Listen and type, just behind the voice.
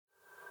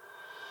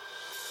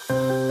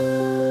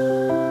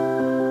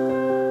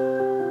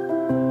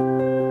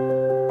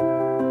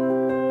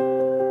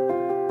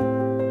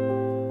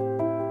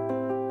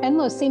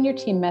Enloe Senior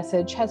Team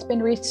message has been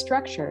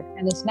restructured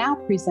and is now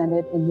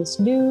presented in this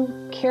new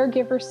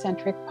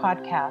caregiver-centric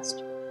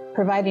podcast,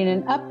 providing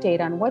an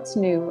update on what's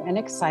new and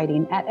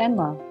exciting at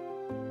Enloe.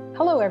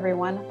 Hello,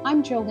 everyone.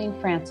 I'm Jolene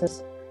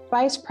Francis,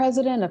 Vice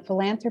President of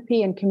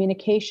Philanthropy and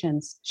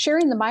Communications,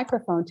 sharing the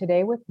microphone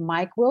today with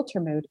Mike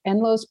Wiltermuth,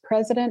 Enloe's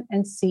President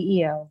and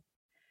CEO.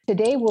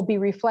 Today, we'll be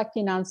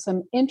reflecting on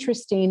some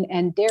interesting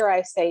and, dare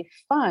I say,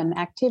 fun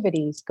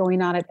activities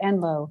going on at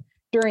Enloe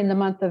during the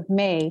month of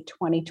May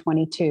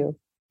 2022.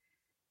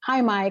 Hi,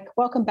 Mike.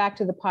 Welcome back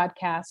to the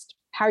podcast.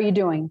 How are you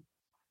doing?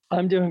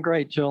 I'm doing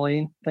great,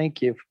 Jolene.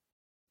 Thank you.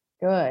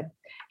 Good.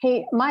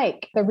 Hey,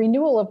 Mike, the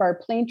renewal of our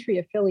Planetree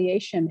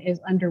affiliation is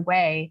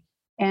underway,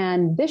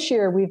 and this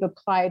year we've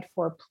applied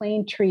for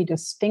Planetree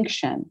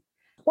distinction.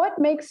 What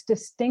makes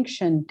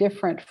distinction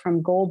different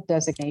from gold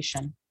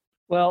designation?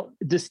 Well,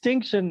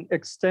 distinction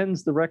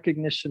extends the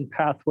recognition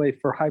pathway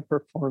for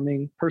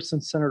high-performing,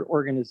 person-centered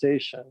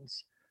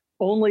organizations.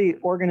 Only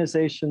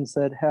organizations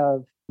that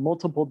have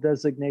multiple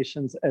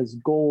designations as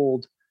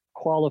gold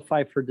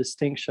qualify for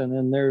distinction.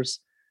 And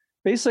there's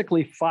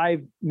basically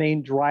 5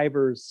 main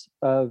drivers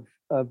of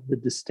the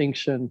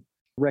distinction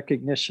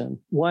recognition.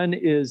 One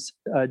is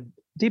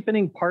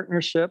deepening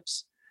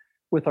partnerships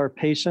with our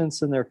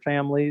patients and their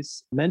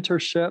families,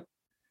 mentorship,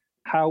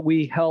 how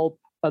we help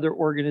other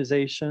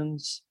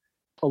organizations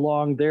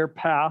along their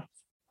path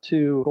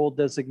to gold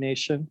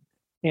designation,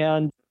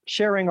 and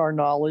sharing our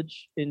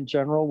knowledge in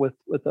general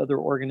with other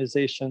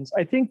organizations.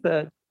 I think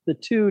that the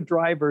 2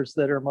 drivers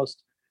that are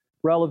most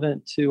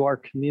relevant to our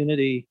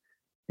community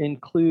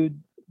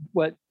include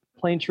what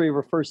Planetree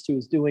refers to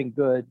as doing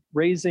good,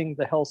 raising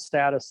the health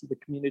status of the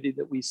community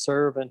that we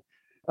serve. And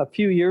a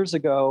few years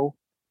ago,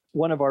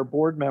 one of our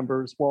board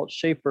members, Walt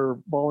Schaefer,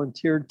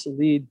 volunteered to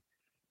lead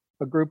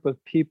a group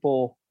of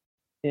people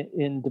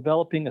in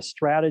developing a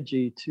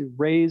strategy to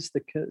raise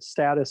the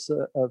status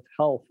of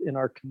health in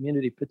our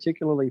community,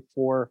 particularly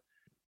for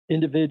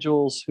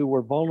individuals who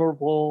were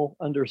vulnerable,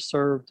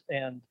 underserved,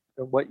 and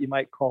what you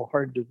might call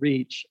hard to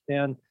reach.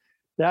 And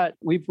that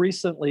we've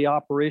recently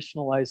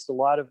operationalized a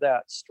lot of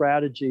that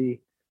strategy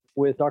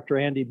with Dr.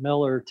 Andy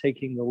Miller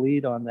taking the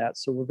lead on that.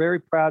 So we're very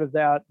proud of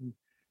that. And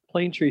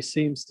Planetree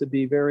seems to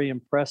be very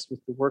impressed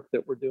with the work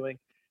that we're doing.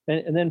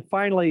 And then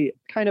finally,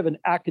 kind of an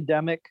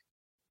academic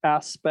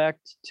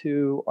aspect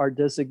to our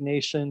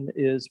designation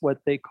is what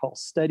they call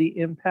study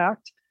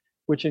impact,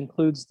 which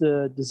includes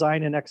the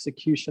design and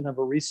execution of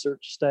a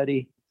research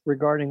study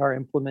regarding our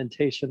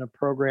implementation of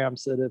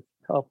programs that have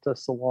helped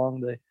us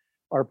along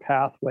our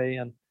pathway.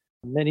 And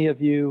many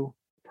of you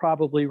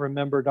probably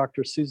remember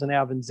Dr. Susan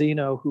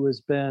Avanzino, who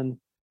has been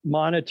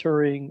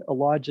monitoring a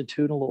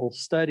longitudinal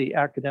study,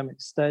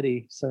 academic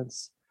study,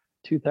 since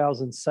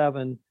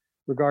 2007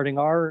 regarding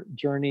our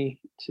journey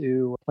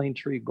to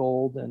Planetree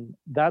Gold. And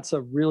that's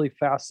a really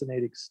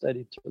fascinating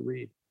study to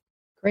read.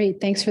 Great.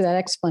 Thanks for that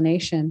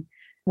explanation.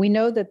 We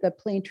know that the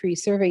Planetree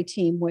survey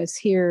team was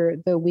here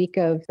the week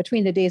of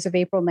between the days of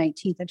April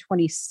 19th and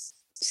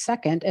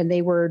 22nd, and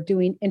they were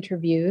doing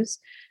interviews.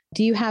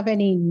 Do you have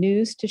any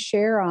news to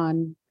share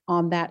on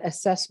that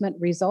assessment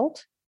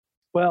result?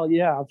 Well,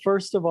 yeah.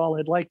 First of all,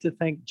 I'd like to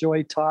thank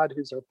Joy Todd,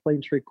 who's our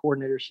Planetree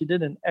coordinator. She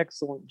did an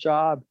excellent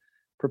job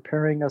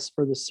preparing us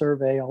for the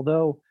survey,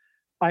 although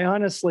I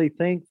honestly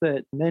think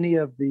that many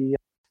of the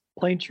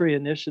Planetree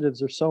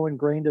initiatives are so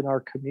ingrained in our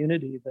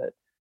community that,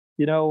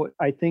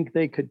 I think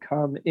they could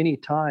come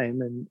anytime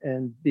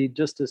and be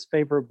just as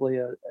favorably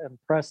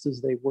impressed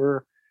as they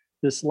were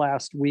this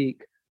last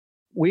week.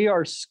 We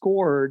are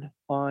scored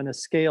on a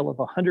scale of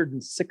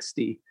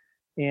 160,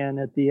 and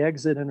at the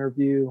exit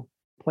interview,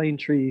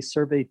 Planetree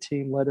survey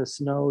team let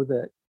us know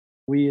that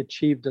we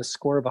achieved a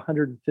score of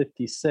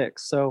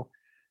 156. So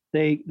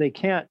they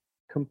can't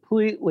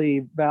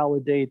completely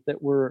validate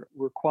that we're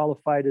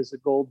qualified as a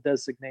gold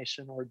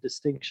designation or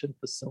distinction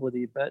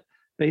facility, but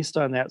based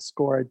on that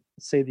score, I'd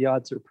say the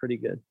odds are pretty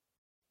good.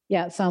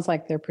 Yeah, it sounds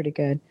like they're pretty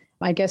good.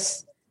 I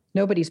guess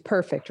nobody's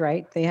perfect,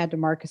 right? They had to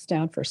mark us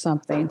down for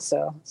something.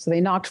 So they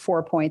knocked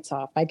 4 points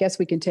off. I guess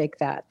we can take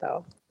that,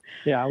 though.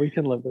 Yeah, we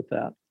can live with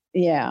that.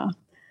 Yeah.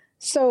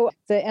 So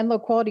the Enloe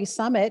Quality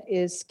Summit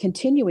is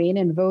continuing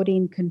and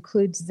voting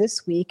concludes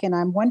this week. And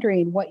I'm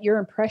wondering what your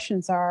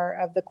impressions are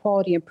of the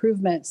quality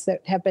improvements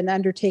that have been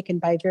undertaken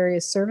by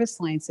various service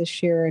lines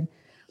this year. And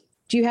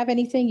do you have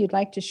anything you'd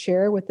like to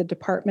share with the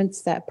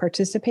departments that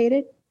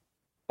participated?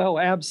 Oh,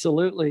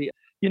 absolutely.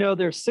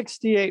 There's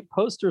 68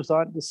 posters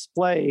on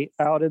display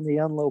out in the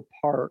Enloe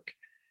Park.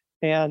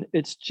 And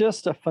it's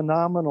just a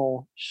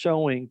phenomenal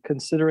showing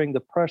considering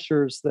the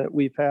pressures that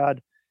we've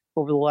had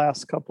over the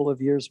last couple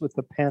of years with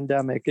the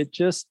pandemic.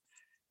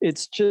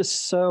 It's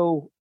just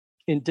so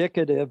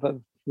indicative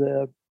of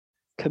the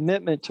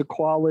commitment to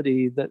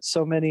quality that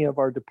so many of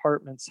our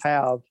departments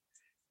have.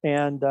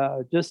 And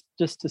just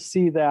to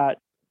see that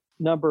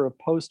number of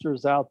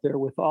posters out there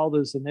with all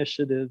those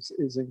initiatives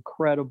is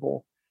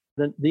incredible.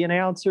 The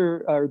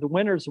announcer or the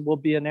winners will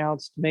be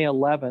announced May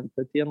 11th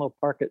at the Enloe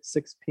Park at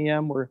 6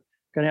 p.m. We're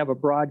going to have a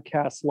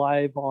broadcast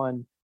live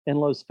on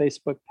Enloe's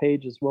Facebook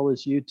page as well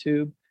as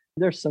YouTube.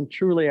 there's some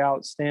truly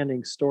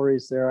outstanding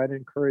stories there. I'd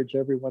encourage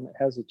everyone that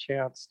has a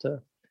chance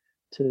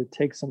to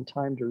take some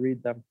time to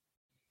read them.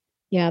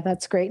 Yeah,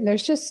 that's great. And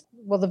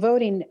the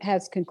voting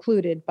has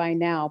concluded by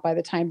now, by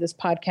the time this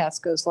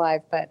podcast goes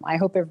live, but I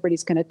hope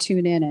everybody's going to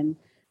tune in and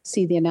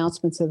see the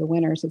announcements of the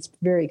winners. It's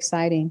very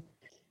exciting.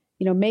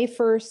 May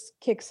 1st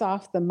kicks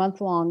off the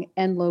month-long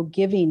Enlo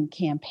Giving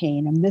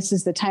campaign. And this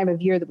is the time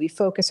of year that we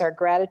focus our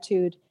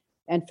gratitude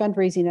and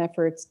fundraising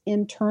efforts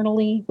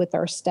internally with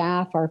our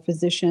staff, our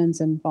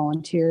physicians, and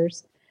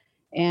volunteers.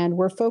 And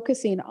we're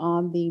focusing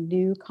on the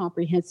new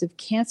Comprehensive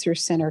Cancer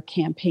Center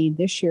campaign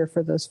this year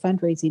for those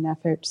fundraising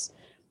efforts.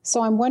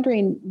 So I'm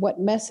wondering what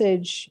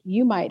message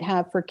you might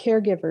have for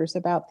caregivers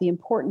about the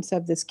importance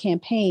of this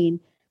campaign,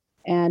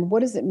 and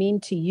what does it mean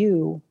to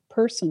you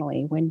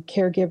personally when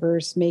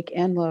caregivers make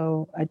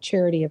Enlo a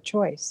charity of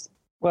choice?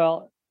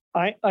 Well,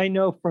 I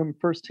know from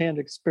firsthand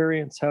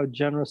experience how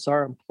generous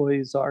our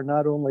employees are,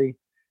 not only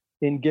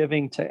in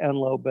giving to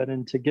Enlo, but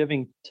into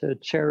giving to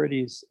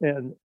charities,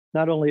 and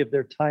not only of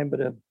their time, but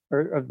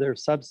of their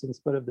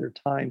substance, but of their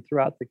time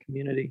throughout the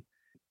community.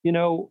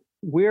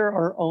 We're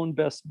our own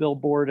best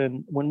billboard.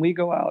 And when we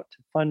go out to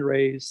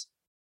fundraise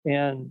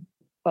and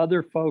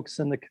other folks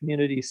in the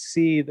community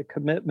see the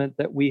commitment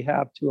that we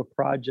have to a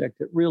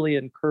project, it really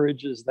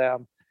encourages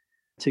them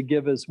to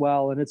give as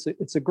well. And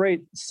it's a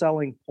great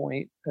selling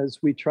point as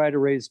we try to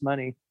raise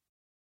money.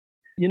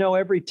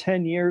 Every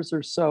 10 years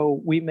or so,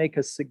 we make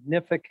a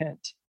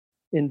significant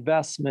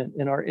investment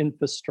in our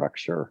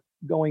infrastructure.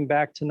 Going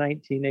back to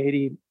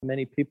 1980,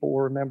 many people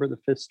will remember the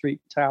Fifth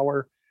Street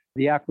Tower,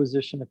 the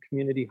acquisition of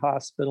Community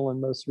Hospital, and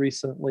most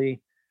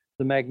recently,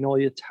 the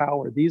Magnolia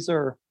Tower. These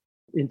are,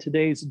 in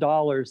today's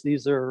dollars,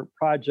 these are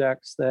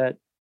projects that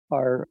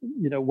are,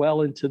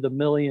 well into the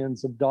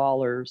millions of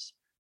dollars,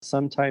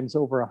 sometimes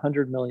over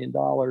 $100 million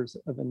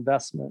of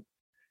investment.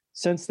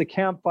 Since the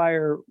Camp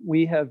Fire,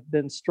 we have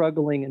been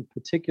struggling in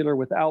particular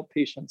with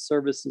outpatient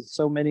services,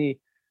 so many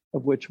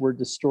of which were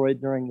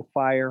destroyed during the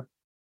fire.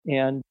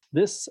 And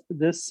this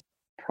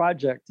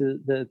project,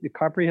 the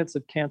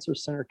Comprehensive Cancer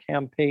Center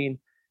campaign,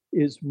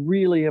 is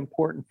really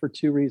important for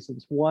two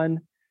reasons. One,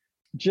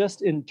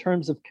 just in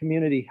terms of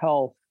community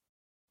health,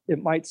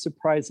 it might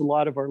surprise a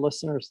lot of our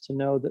listeners to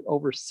know that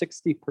over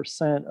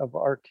 60% of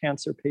our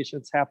cancer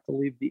patients have to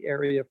leave the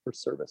area for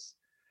service.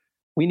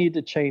 We need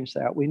to change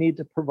that. We need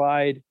to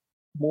provide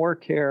more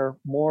care,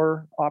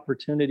 more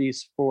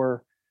opportunities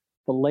for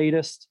the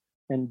latest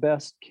and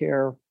best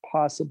care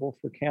possible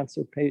for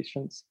cancer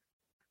patients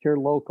here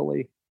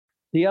locally.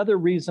 The other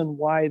reason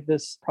why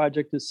this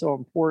project is so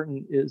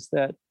important is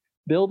that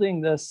building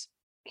this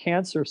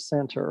cancer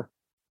center,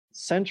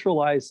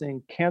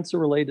 centralizing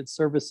cancer-related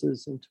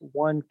services into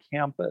one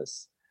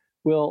campus,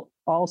 will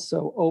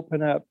also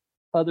open up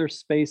other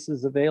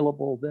spaces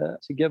available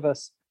to give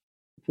us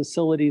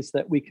facilities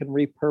that we can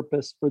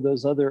repurpose for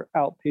those other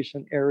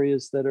outpatient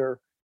areas that are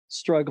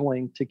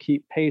struggling to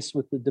keep pace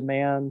with the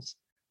demands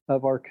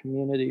of our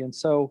community. And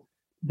so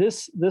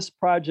this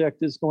project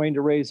is going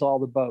to raise all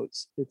the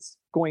boats. It's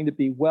going to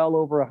be well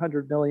over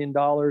 $100 million.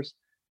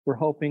 We're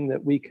hoping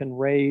that we can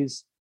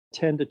raise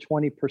 10 to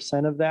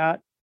 20% of that.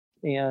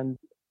 And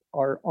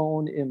our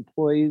own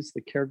employees,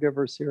 the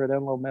caregivers here at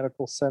Enlo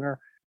Medical Center,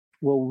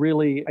 will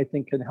really, I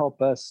think, can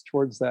help us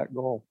towards that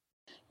goal.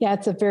 Yeah,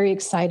 it's a very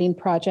exciting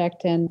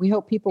project, and we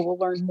hope people will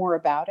learn more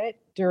about it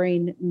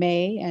during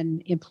May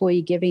and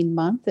Employee Giving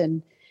Month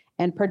and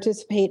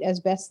participate as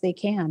best they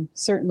can,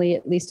 certainly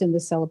at least in the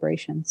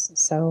celebrations.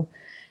 So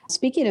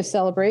speaking of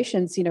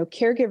celebrations,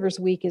 Caregivers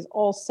Week is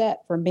all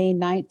set for May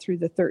 9th through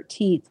the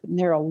 13th. And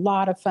there are a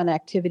lot of fun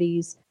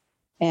activities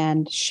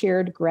and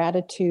shared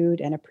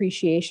gratitude and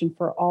appreciation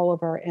for all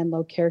of our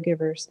Enlo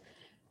caregivers.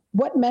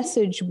 What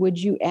message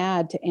would you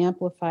add to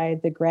amplify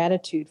the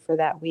gratitude for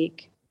that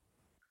week?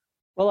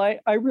 Well,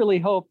 I really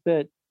hope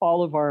that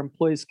all of our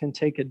employees can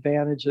take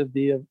advantage of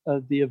the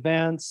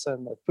events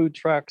and the food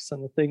trucks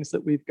and the things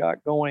that we've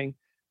got going.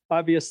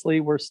 Obviously,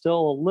 we're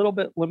still a little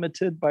bit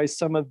limited by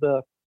some of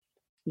the,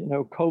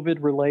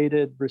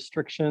 COVID-related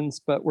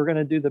restrictions, but we're going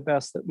to do the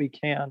best that we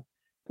can.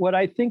 What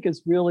I think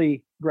is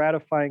really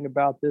gratifying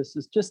about this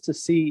is just to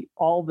see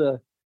all the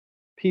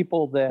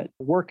people that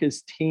work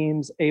as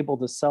teams able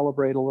to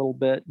celebrate a little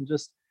bit and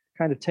just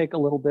kind of take a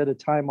little bit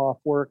of time off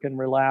work and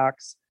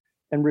relax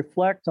and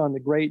reflect on the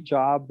great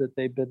job that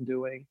they've been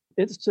doing.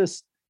 It's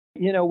just,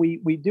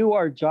 we do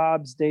our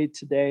jobs day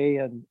to day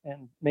and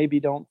maybe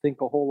don't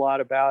think a whole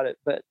lot about it,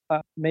 but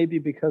maybe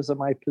because of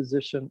my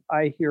position,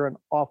 I hear an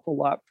awful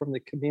lot from the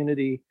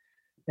community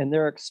and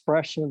their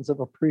expressions of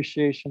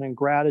appreciation and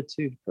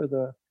gratitude for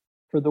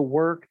the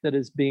work that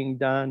is being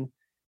done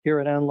here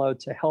at Enlo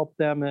to help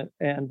them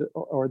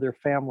or their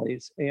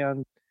families.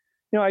 And,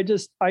 I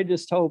just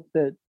hope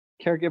that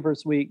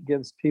Caregivers Week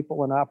gives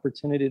people an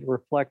opportunity to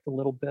reflect a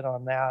little bit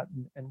on that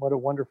and what a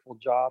wonderful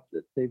job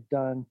that they've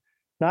done,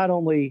 not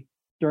only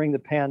during the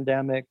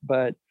pandemic,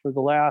 but for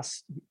the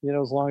last,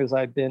 as long as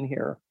I've been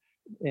here.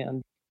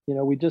 And,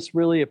 we just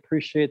really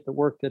appreciate the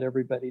work that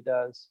everybody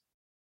does.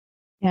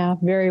 Yeah,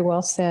 very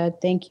well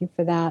said. Thank you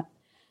for that.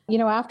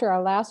 After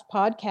our last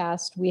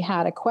podcast, we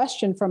had a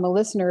question from a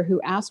listener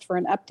who asked for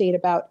an update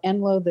about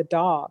Enlo the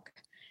dog.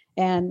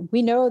 And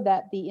we know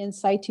that the In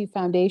Situ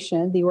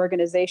Foundation, the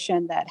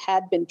organization that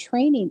had been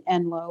training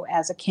Enlo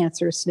as a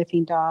cancer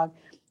sniffing dog,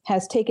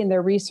 has taken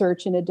their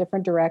research in a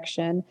different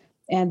direction,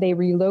 and they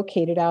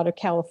relocated out of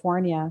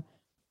California.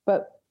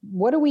 But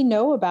what do we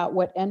know about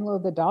what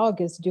Enlo the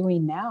dog is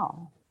doing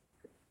now?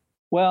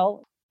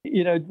 Well,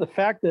 the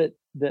fact that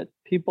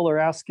people are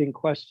asking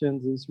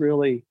questions is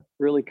really,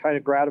 really kind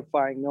of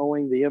gratifying,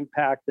 knowing the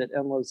impact that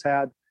Enlo's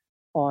had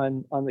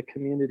on the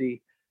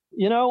community.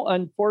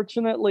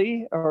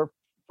 Unfortunately, or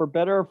for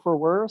better or for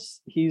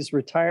worse, he's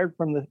retired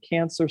from the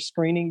cancer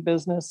screening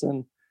business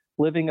and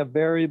living a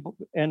very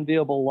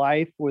enviable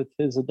life with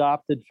his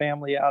adopted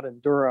family out in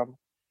Durham.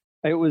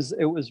 It was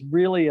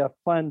really a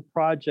fun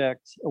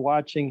project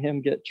watching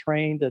him get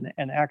trained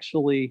and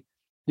actually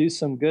do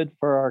some good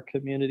for our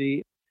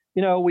community.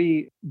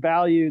 We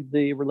valued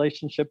the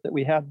relationship that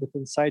we had with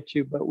In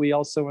Situ, but we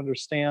also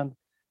understand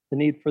the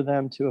need for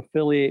them to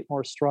affiliate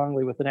more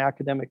strongly with an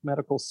academic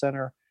medical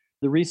center.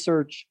 The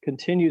research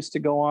continues to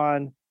go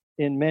on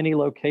in many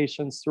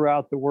locations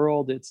throughout the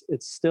world. It's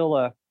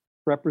still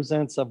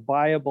represents a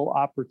viable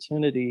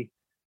opportunity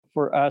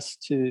for us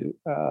to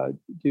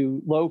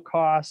do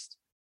low-cost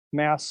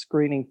mass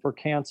screening for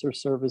cancer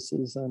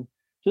services. And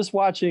just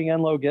watching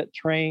Enlo get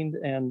trained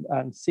and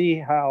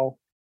see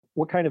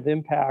what kind of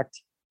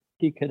impact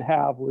he could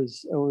have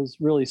was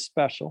really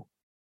special.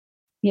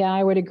 Yeah,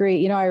 I would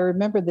agree. I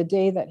remember the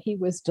day that he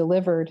was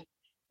delivered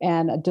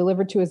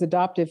to his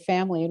adoptive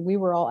family, and we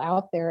were all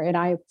out there. And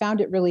I found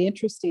it really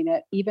interesting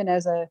that even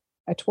as a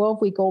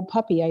 12-week-old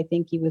puppy, I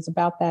think he was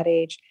about that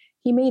age,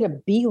 he made a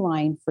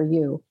beeline for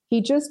you.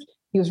 He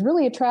was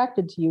really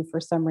attracted to you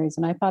for some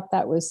reason. I thought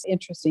that was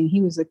interesting.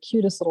 He was the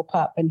cutest little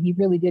pup, and he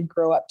really did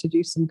grow up to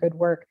do some good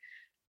work.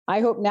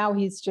 I hope now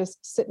he's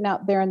just sitting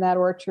out there in that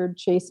orchard,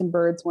 chasing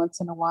birds once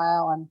in a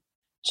while and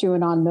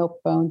chewing on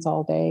milk bones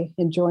all day,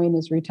 enjoying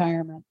his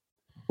retirement.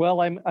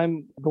 Well,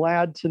 I'm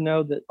glad to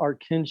know that our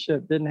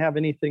kinship didn't have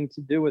anything to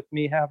do with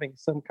me having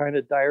some kind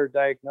of dire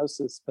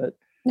diagnosis, but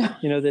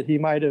that he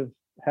might have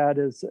had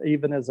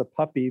even as a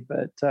puppy.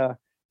 But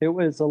it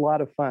was a lot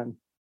of fun.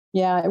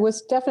 Yeah, it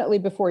was definitely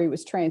before he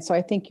was trained, so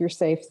I think you're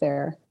safe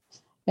there.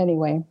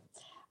 Anyway,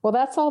 well,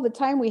 that's all the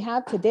time we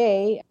have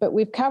today, but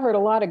we've covered a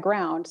lot of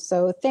ground.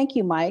 So thank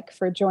you, Mike,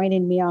 for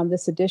joining me on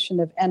this edition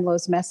of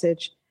Enlo's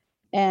Message.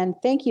 And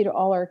thank you to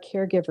all our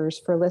caregivers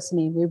for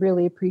listening. We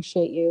really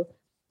appreciate you.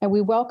 And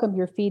we welcome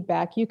your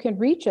feedback. You can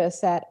reach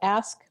us at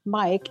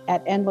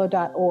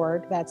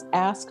askmike@enlo.org. That's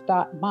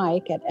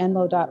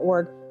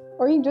ask.mike@enlo.org.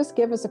 Or you can just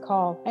give us a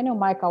call. I know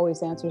Mike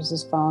always answers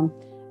his phone,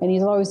 and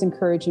he's always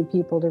encouraging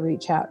people to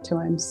reach out to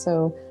him.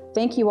 So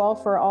thank you all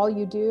for all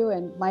you do.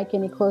 And Mike,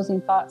 any closing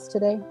thoughts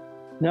today?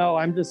 No,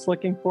 I'm just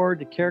looking forward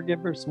to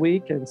Caregivers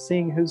Week and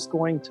seeing who's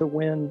going to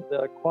win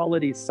the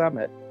Quality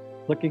Summit.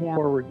 Looking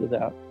forward to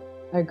that.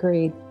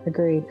 Agreed.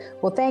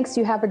 Well, thanks.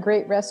 You have a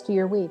great rest of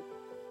your week.